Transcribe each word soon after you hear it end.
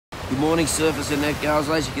Good morning, surfers and net goers.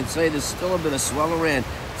 As you can see, there's still a bit of swell around.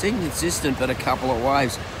 It's inconsistent, but a couple of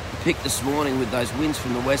waves. Picked this morning with those winds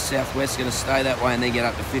from the west-southwest, going to stay that way and then get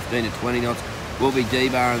up to 15 to 20 knots. We'll be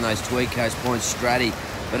debarring those Tweed Coast points stratty,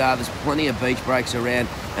 but there's plenty of beach breaks around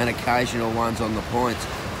and occasional ones on the points.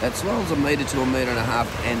 That swell's 1 metre to 1.5 metres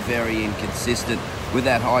and very inconsistent. With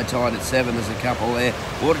that high tide at 7, there's a couple there.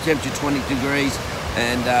 Water temperature 20 degrees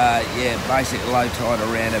and basic low tide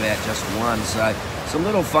around about just 1. So some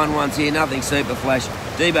little fun ones here, nothing super flash.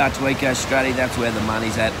 Debar Tweed Coast stratty, that's where the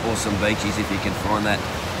money's at, or some beaches if you can find that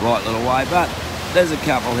right little way. But there's a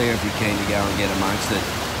couple here if you're keen to go and get amongst it.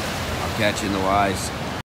 I'll catch you in the waves.